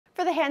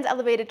For the hands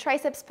elevated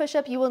triceps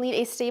push-up, you will need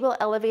a stable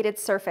elevated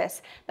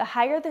surface. The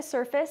higher the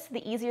surface,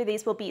 the easier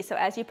these will be. So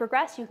as you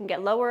progress, you can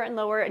get lower and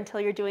lower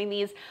until you're doing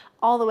these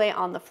all the way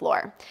on the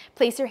floor.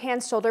 Place your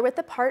hands shoulder width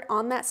apart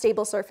on that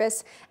stable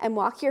surface and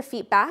walk your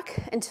feet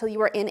back until you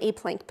are in a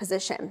plank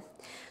position.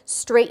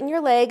 Straighten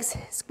your legs,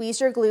 squeeze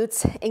your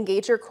glutes,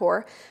 engage your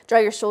core, draw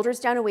your shoulders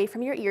down away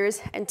from your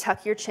ears, and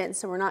tuck your chin.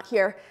 So we're not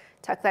here,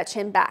 tuck that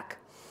chin back.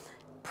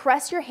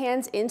 Press your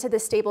hands into the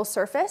stable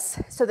surface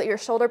so that your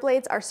shoulder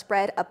blades are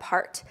spread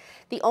apart.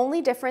 The only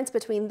difference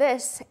between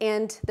this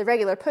and the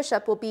regular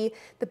push-up will be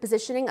the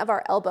positioning of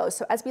our elbows.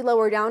 So as we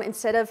lower down,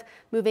 instead of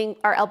moving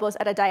our elbows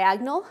at a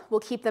diagonal, we'll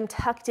keep them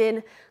tucked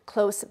in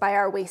close by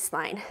our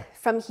waistline.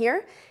 From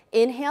here,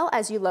 inhale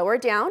as you lower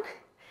down,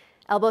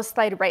 elbows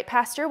slide right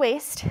past your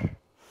waist.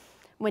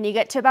 When you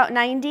get to about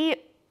 90,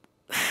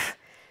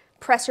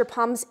 press your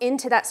palms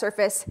into that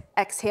surface,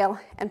 exhale,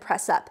 and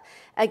press up.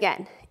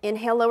 Again,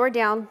 inhale, lower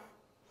down.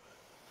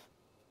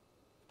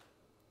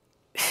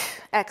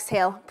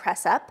 Exhale,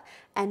 press up,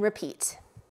 and repeat.